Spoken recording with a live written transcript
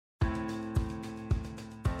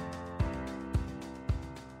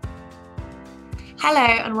Hello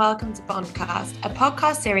and welcome to Bondcast, a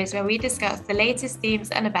podcast series where we discuss the latest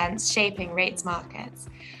themes and events shaping rates markets.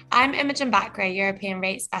 I'm Imogen Bakra, European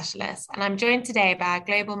rate specialist, and I'm joined today by our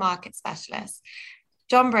global market specialists,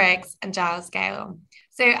 John Briggs and Giles Gale.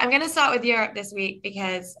 So I'm going to start with Europe this week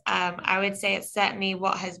because I would say it's certainly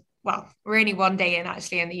we're only one day in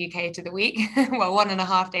actually in the UK to the week, well,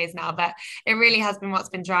 1.5 days now, but it really has been what's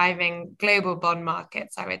been driving global bond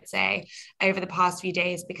markets, I would say, over the past few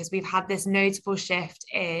days, because we've had this notable shift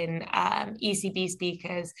in ECB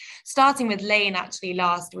speakers, starting with Lane actually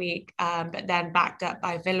last week, but then backed up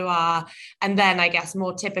by Valois, and then I guess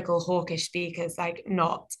more typical hawkish speakers like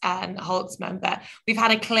Knott and Holtzman. But we've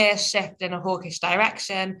had a clear shift in a hawkish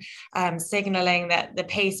direction, signaling that the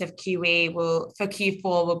pace of QE for Q4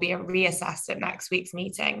 will be reassessed at next week's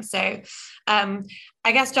meeting. So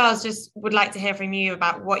I guess, Giles, just would like to hear from you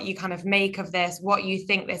about what you kind of make of this, what you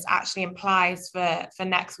think this actually implies for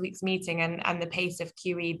next week's meeting and the pace of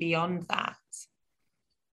QE beyond that.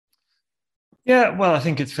 Yeah, well, I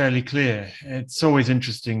think it's fairly clear. It's always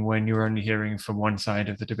interesting when you're only hearing from one side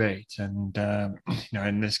of the debate. And,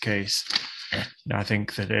 in this case, I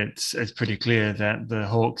think that it's pretty clear that the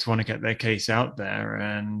Hawks want to get their case out there.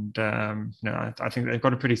 And, I think they've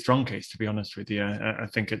got a pretty strong case, to be honest with you. I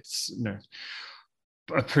think it's,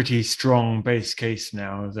 a pretty strong base case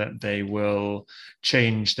now that they will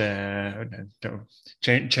change their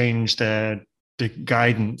the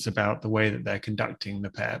guidance about the way that they're conducting the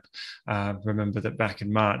PEP. Remember that back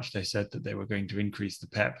in March, they said that they were going to increase the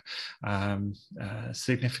PEP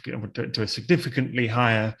to a significantly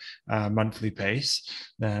higher monthly pace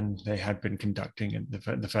than they had been conducting in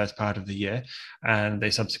the first part of the year. And they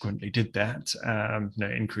subsequently did that,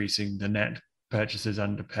 increasing the net purchases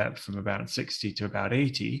under PEP from about 60 to about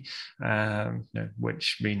 80,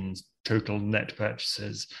 which means total net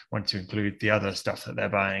purchases, once you include the other stuff that they're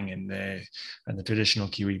buying in the traditional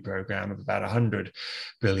QE program, of about 100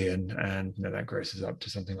 billion, and that grosses up to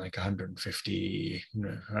something like 150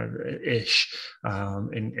 ish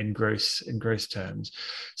in gross terms.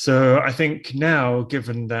 So I think now,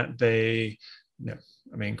 given that they,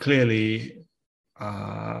 clearly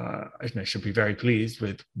should be very pleased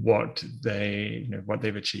with what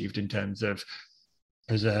they've achieved in terms of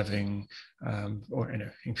preserving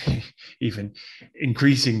even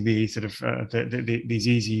increasing the sort of these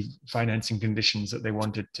easy financing conditions that they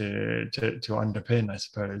wanted to underpin, I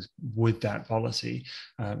suppose, with that policy.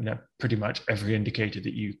 Pretty much every indicator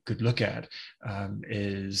that you could look at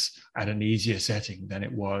is at an easier setting than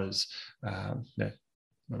it was.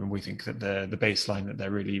 We think that the baseline that they're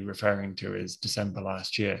really referring to is December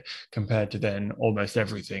last year. Compared to then, almost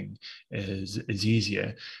everything is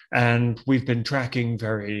easier. And we've been tracking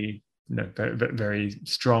very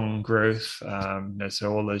strong growth.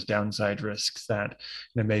 So all those downside risks that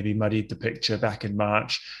maybe muddied the picture back in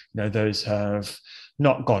March, those have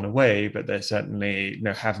not gone away, but they certainly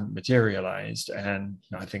haven't materialized. And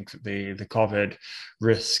I think that the COVID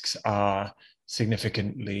risks are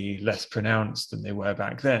significantly less pronounced than they were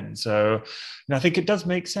back then. So I think it does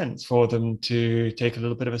make sense for them to take a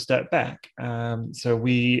little bit of a step back. So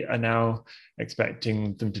we are now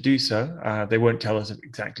expecting them to do so. They won't tell us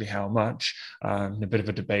exactly how much. A bit of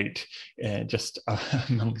a debate just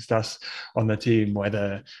amongst us on the team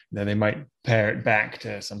whether they might pare it back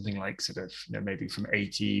to something like sort of maybe from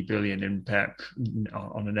 80 billion in PEP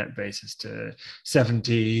on a net basis to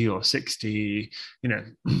 70 or 60.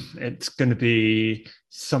 It's going to be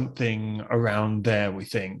something around there, we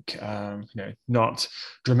think. Not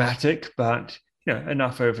dramatic, but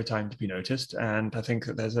enough over time to be noticed. And I think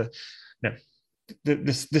that there's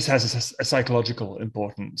this has a psychological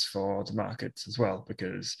importance for the markets as well,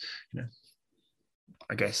 because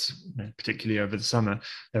I guess particularly over the summer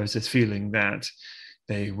there was this feeling that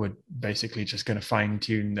they were basically just going to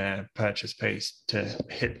fine-tune their purchase pace to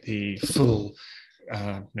hit the full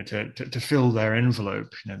to fill their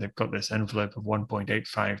envelope. They've got this envelope of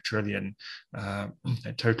 1.85 trillion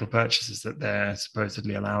total purchases that they're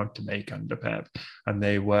supposedly allowed to make under PEP, and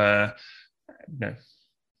they were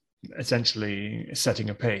essentially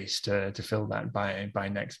setting a pace to fill that by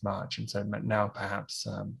next March. And so now perhaps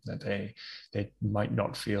that they might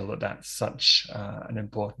not feel that that's such an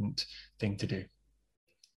important thing to do.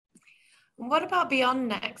 What about beyond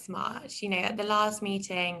next March? At the last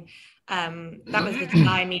meeting, that was the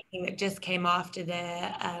July meeting that just came after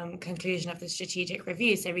the conclusion of the strategic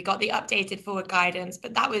review. So we got the updated forward guidance,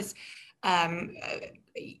 but that was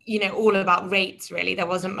all about rates, really. There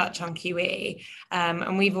wasn't much on QE.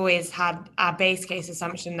 And we've always had our base case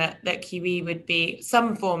assumption that QE would be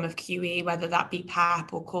some form of QE, whether that be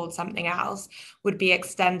PAP or called something else, would be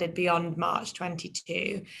extended beyond March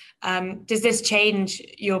 22. Does this change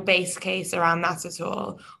your base case around that at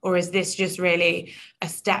all? Or is this just really a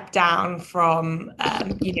step down from,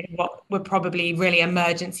 what were probably really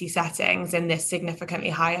emergency settings in this significantly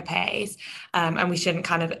higher pace? And we shouldn't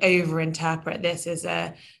kind of overinterpret this as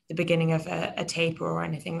the beginning of a taper or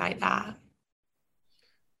anything like that.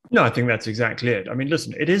 No, I think that's exactly it. I mean,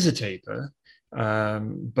 listen, it is a taper,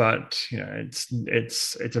 but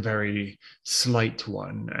it's a very slight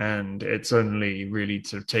one, and it's only really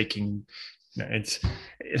sort of taking.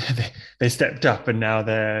 They stepped up, and now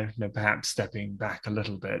they're perhaps stepping back a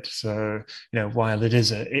little bit. So while it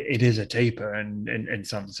is a taper, and in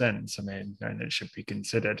some sense, I mean, and it should be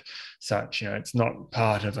considered such. It's not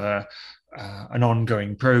part of an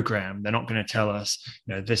ongoing program. They're not going to tell us,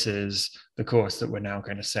 this is the course that we're now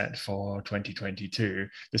going to set for 2022.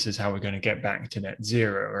 This is how we're going to get back to net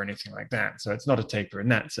zero or anything like that. So it's not a taper in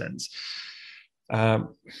that sense.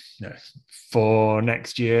 For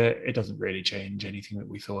next year, it doesn't really change anything that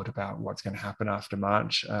we thought about what's going to happen after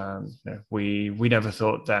March. We never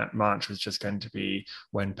thought that March was just going to be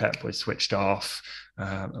when PEP was switched off,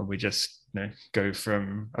 and we just go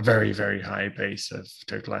from a very, very high base of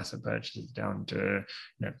total asset purchases down to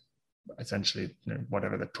essentially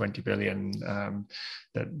whatever the 20 billion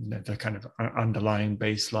the kind of underlying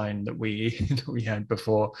baseline that we had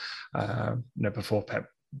before before PEP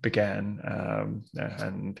began,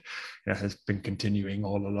 and has been continuing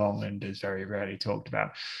all along and is very rarely talked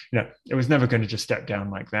about. It was never going to just step down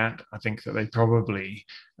like that. I think that they probably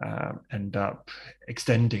end up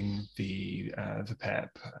extending the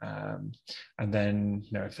PEP, and then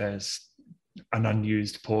if there's an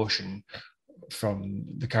unused portion from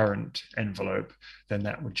the current envelope, then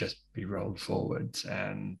that would just be rolled forwards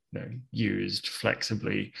and used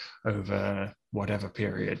flexibly over whatever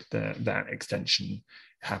period that extension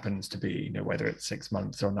happens to be, whether it's 6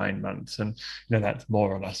 months or 9 months. And that's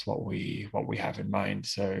more or less what we have in mind.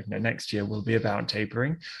 So next year will be about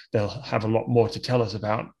tapering. They'll have a lot more to tell us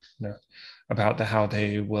about how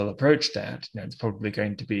they will approach that. It's probably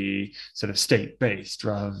going to be sort of state-based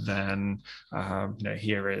rather than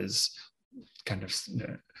here is kind of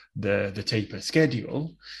the taper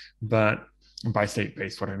schedule. But by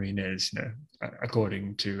state-based, what I mean is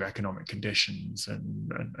according to economic conditions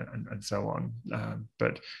and so on.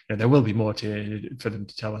 But there will be more for them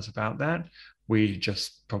to tell us about that. We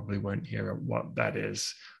just probably won't hear what that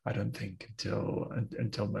is, I don't think,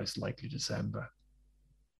 until most likely December,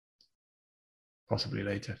 possibly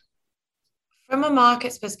later. From a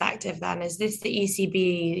market's perspective, then, is this the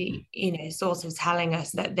ECB, sort of telling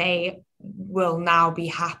us that they will now be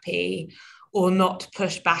happy or not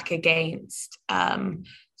push back against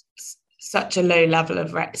such a low level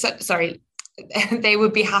of rate? Sorry, they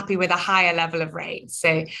would be happy with a higher level of rates,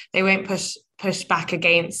 so they won't push back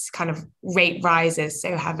against kind of rate rises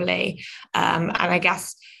so heavily. And I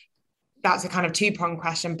guess that's a kind of two-pronged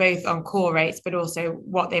question, both on core rates, but also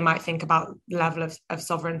what they might think about the level of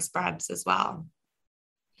sovereign spreads as well.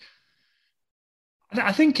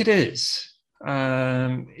 I think it is.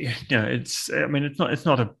 It's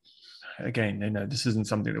not a, again, this isn't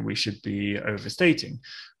something that we should be overstating,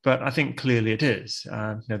 but I think clearly it is.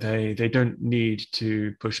 They don't need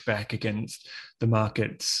to push back against the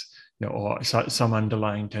markets, or some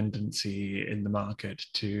underlying tendency in the market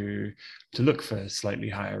to look for slightly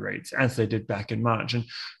higher rates, as they did back in March. And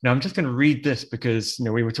now I'm just going to read this because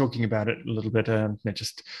we were talking about it a little bit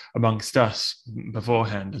just amongst us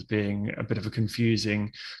beforehand as being a bit of a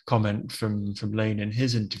confusing comment from Lane in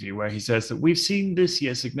his interview, where he says that we've seen this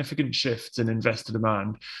year significant shifts in investor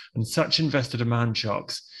demand, and such investor demand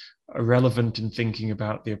shocks are relevant in thinking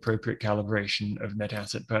about the appropriate calibration of net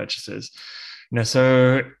asset purchases.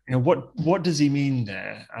 So what does he mean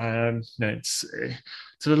there? It's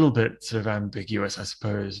a little bit sort of ambiguous, I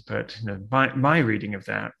suppose. But my reading of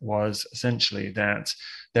that was essentially that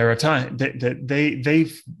there are times that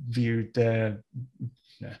they've viewed there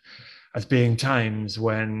as being times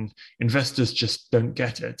when investors just don't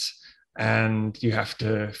get it, and you have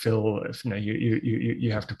to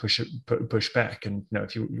you have to push back. And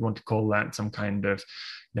if you want to call that some kind of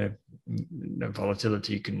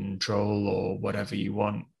volatility control or whatever you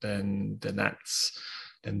want, then that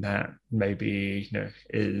maybe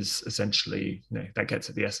is essentially that gets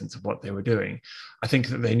at the essence of what they were doing. I think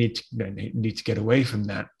that they need to get away from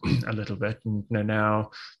that a little bit, and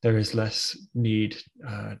now there is less need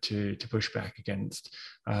to push back against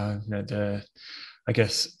I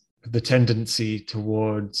guess the tendency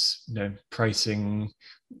towards pricing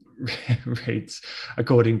rates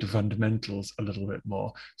according to fundamentals a little bit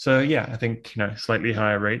more. So yeah, I think slightly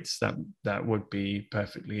higher rates, that would be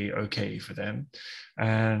perfectly okay for them.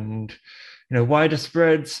 And wider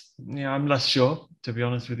spreads, I'm less sure, to be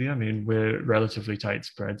honest with you. I mean, we're relatively tight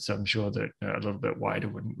spreads, so I'm sure that a little bit wider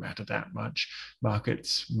wouldn't matter that much.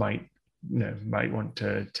 Markets might want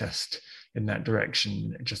to test in that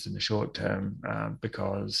direction just in the short term,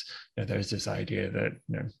 because there's this idea that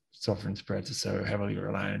sovereign spreads are so heavily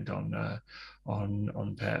reliant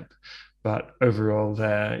on PEP. But overall,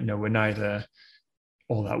 we're neither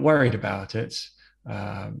all that worried about it,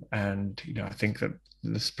 and I think that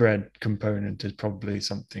the spread component is probably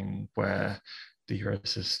something where the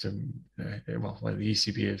Eurosystem, where the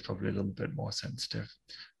ECB is probably a little bit more sensitive.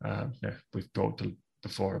 We've talked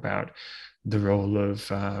before about the role of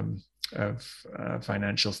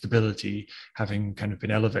financial stability having kind of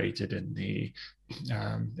been elevated in the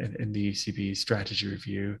ECB strategy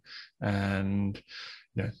review, and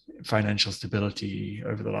financial stability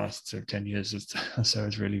over the last sort of 10 years or so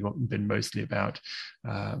has really been mostly about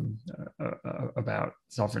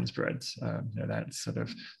sovereign spreads. That's sort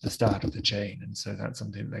of the start of the chain, and so that's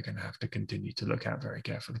something they're going to have to continue to look at very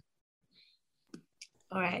carefully.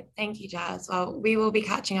 All right, thank you, Jazz. Well, we will be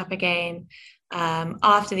catching up again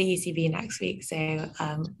after the ECB next week, so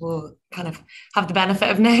we'll kind of have the benefit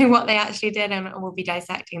of knowing what they actually did, and we'll be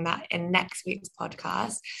dissecting that in next week's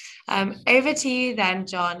podcast. Over to you then,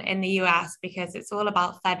 John, in the US, because it's all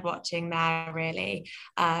about Fed watching there, really.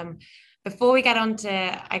 Before we get on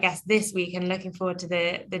to, I guess, this week and looking forward to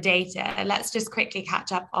the data, let's just quickly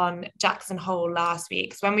catch up on Jackson Hole last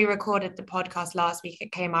week. So when we recorded the podcast last week,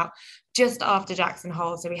 it came out just after Jackson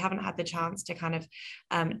Hole. So we haven't had the chance to kind of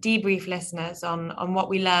debrief listeners on what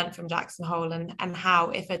we learned from Jackson Hole and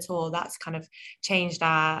how, if at all, that's kind of changed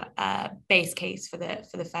our base case for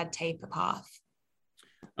the Fed taper path.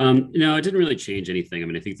 No, it didn't really change anything. I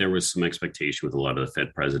mean, I think there was some expectation with a lot of the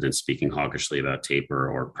Fed presidents speaking hawkishly about taper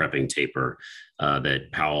or prepping taper,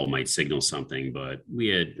 that Powell might signal something, but we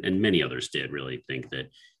had, and many others did, really think that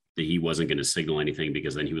he wasn't going to signal anything,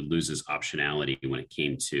 because then he would lose his optionality when it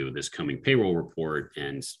came to this coming payroll report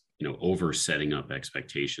and, over setting up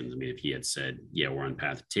expectations. I mean, if he had said, yeah, we're on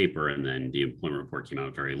path to taper, and then the employment report came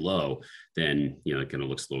out very low, then, it kind of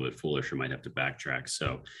looks a little bit foolish or might have to backtrack.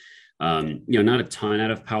 So, not a ton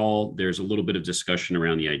out of Powell. There's a little bit of discussion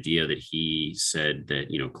around the idea that he said that,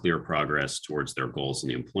 clear progress towards their goals on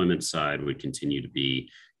the employment side would continue to be,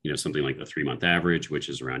 something like the 3-month average, which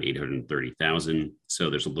is around 830,000. So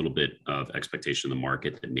there's a little bit of expectation in the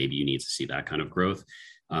market that maybe you need to see that kind of growth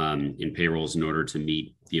in payrolls in order to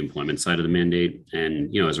meet the employment side of the mandate.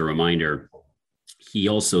 And, as a reminder, he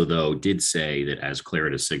also, though, did say that, as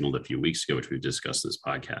Clarida signaled a few weeks ago, which we've discussed in this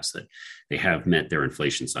podcast, that they have met their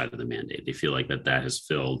inflation side of the mandate. They feel like that has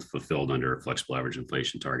fulfilled under flexible average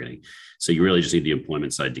inflation targeting. So you really just need the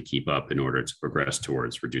employment side to keep up in order to progress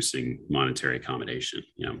towards reducing monetary accommodation.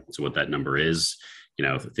 So what that number is,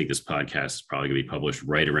 I think this podcast is probably going to be published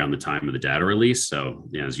right around the time of the data release. So,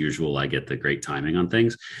 as usual, I get the great timing on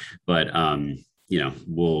things, but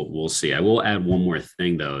we'll see. I will add one more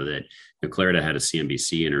thing, though, that Clarida had a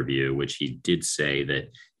CNBC interview, which he did say that,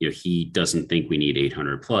 he doesn't think we need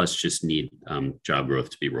 800 plus, just need job growth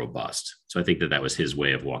to be robust. So I think that was his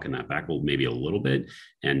way of walking that back, maybe a little bit,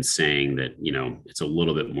 and saying that, it's a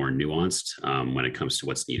little bit more nuanced when it comes to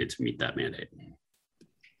what's needed to meet that mandate.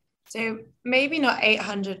 So maybe not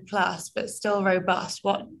 800 plus, but still robust.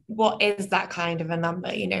 What is that kind of a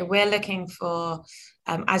number? We're looking for,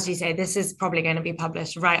 as you say, this is probably going to be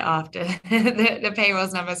published right after the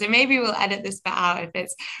payrolls number. So maybe we'll edit this bit out if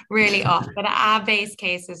it's really off. But our base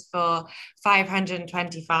case is for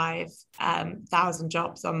 525,000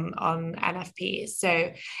 jobs on NFPs.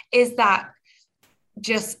 So is that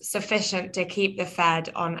just sufficient to keep the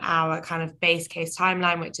Fed on our kind of base case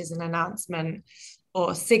timeline, which is an announcement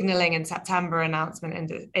or signaling in September, announcement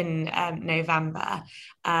in November?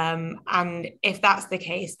 And if that's the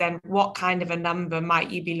case, then what kind of a number might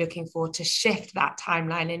you be looking for to shift that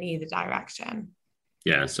timeline in either direction?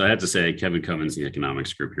 Yeah, so I have to say, Kevin Cummins, the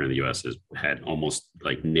economics group here in the U.S., has had almost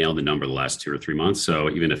nailed the number the last 2 or 3 months. So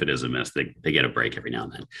even if it is a miss, they get a break every now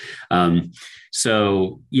and then.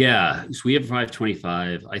 So we have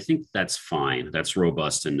 525. I think that's fine. That's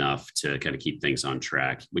robust enough to kind of keep things on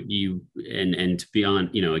track. But and to be on,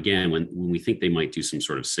 again, when we think they might do some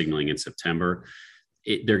sort of signaling in September,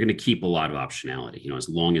 they're going to keep a lot of optionality. As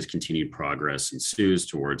long as continued progress ensues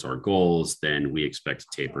towards our goals, then we expect to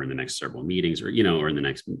taper in the next several meetings, or in the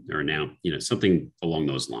next, or now, something along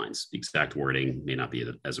those lines. The exact wording may not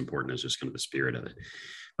be as important as just kind of the spirit of it.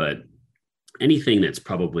 But anything that's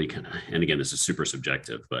probably kind of, and again, this is super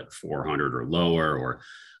subjective, but 400 or lower, or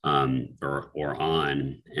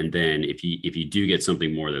on. And then if you do get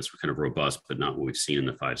something more that's kind of robust, but not what we've seen in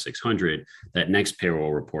the 500-600, that next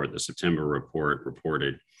payroll report, the September report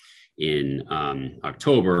reported in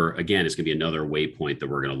October, again, it's going to be another waypoint that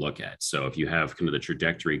we're going to look at. So if you have kind of the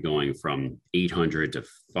trajectory going from 800 to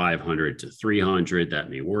 500 to 300, that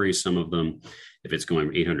may worry some of them. If it's going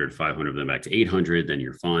from 800 to 500, then back to 800, then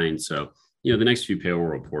you're fine. So, the next few payroll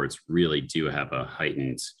reports really do have a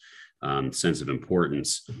heightened sense of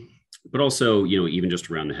importance, but also, even just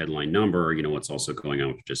around the headline number, what's also going on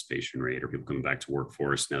with participation rate, or people coming back to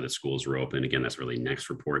workforce now that schools are open. Again, that's really next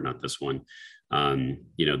report, not this one.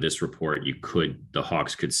 This report, the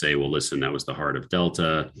Hawks could say, well, listen, that was the heart of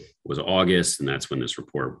Delta, was August, and that's when this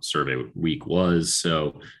report survey week was.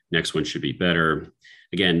 So next one should be better.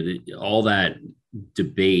 Again, all that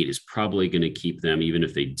debate is probably going to keep them, even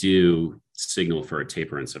if they do signal for a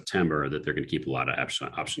taper in September, that they're going to keep a lot of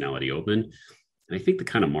optionality open. And I think the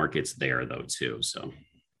kind of market's there though too. So,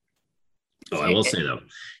 I will say though,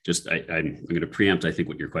 just I'm going to preempt, I think,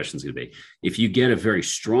 what your question is going to be. If you get a very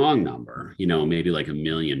strong number, maybe like 1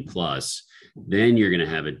 million plus, then you're going to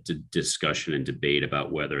have a discussion and debate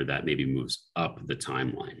about whether that maybe moves up the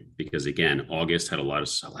timeline. Because again, August has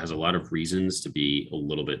a lot of reasons to be a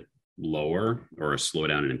little bit lower, or a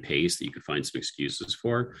slowdown in pace that you could find some excuses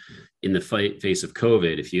for. In the face of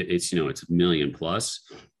COVID, if it's 1 million plus,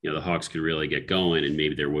 the Hawks could really get going, and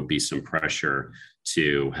maybe there would be some pressure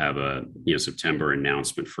to have a September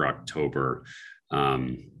announcement for October,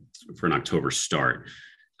 for an October start.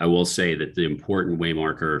 I will say that the important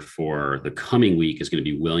waymarker for the coming week is going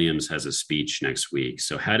to be Williams has a speech next week.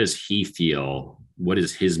 So how does he feel? What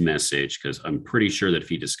is his message? Because I'm pretty sure that if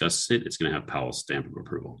he discusses it, it's going to have Powell's stamp of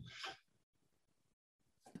approval.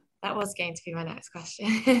 That was going to be my next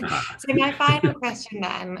question. So my final question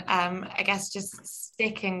then, I guess just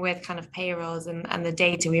sticking with kind of payrolls and the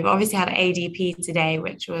data, we've obviously had ADP today,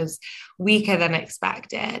 which was weaker than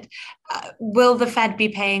expected. Will the Fed be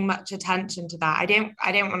paying much attention to that? I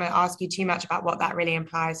don't want to ask you too much about what that really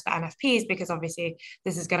implies for NFPs, because obviously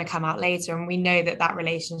this is going to come out later, and we know that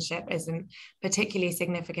relationship isn't particularly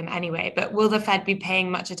significant anyway. But will the Fed be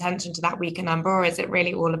paying much attention to that weaker number, or is it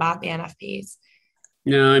really all about the NFPs?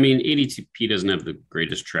 No, I mean, ADP doesn't have the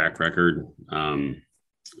greatest track record.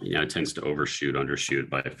 It tends to undershoot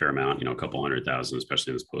by a fair amount, a couple 100,000, especially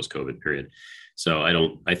in this post-COVID period. So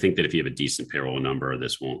I think that if you have a decent payroll number,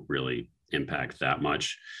 this won't really impact that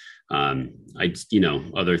much. Other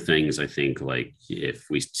things, I think, like if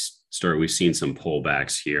we've seen some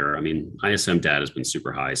pullbacks here. I mean, ISM data has been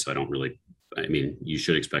super high, so you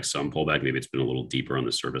should expect some pullback. Maybe it's been a little deeper on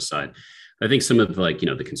the service side. I think some of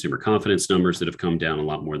the consumer confidence numbers that have come down a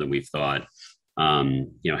lot more than we've thought,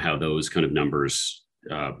 how those kind of numbers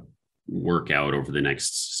work out over the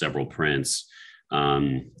next several prints.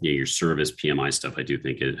 Your service PMI stuff, I do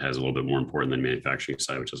think it has a little bit more important than manufacturing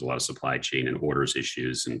side, which has a lot of supply chain and orders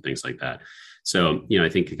issues and things like that. So, I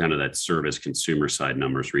think kind of that service consumer side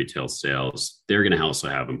numbers, retail sales, they're going to also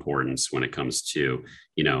have importance when it comes to,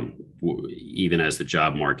 even as the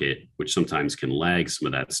job market, which sometimes can lag some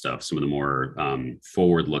of that stuff, some of the more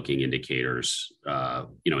forward-looking indicators,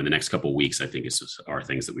 in the next couple of weeks, I think are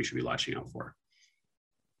things that we should be watching out for.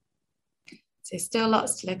 So still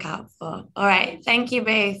lots to look out for. All right. Thank you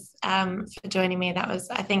both for joining me. That was,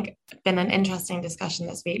 I think, been an interesting discussion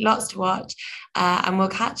this week. Lots to watch. And we'll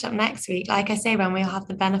catch up next week, like I say, when we'll have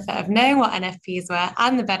the benefit of knowing what NFPs were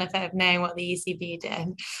and the benefit of knowing what the ECB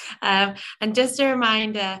did. And just a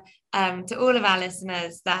reminder to all of our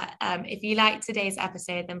listeners that if you liked today's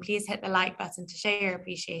episode, then please hit the like button to show your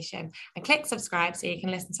appreciation and click subscribe so you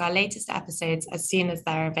can listen to our latest episodes as soon as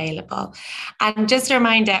they're available. And just a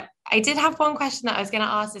reminder, I did have one question that I was going to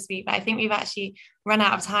ask this week, but I think we've actually run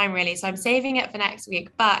out of time really. So I'm saving it for next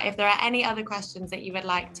week. But if there are any other questions that you would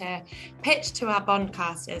like to pitch to our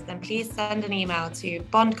bondcasters, then please send an email to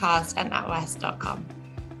bondcast@natwest.com.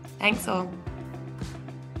 Thanks all.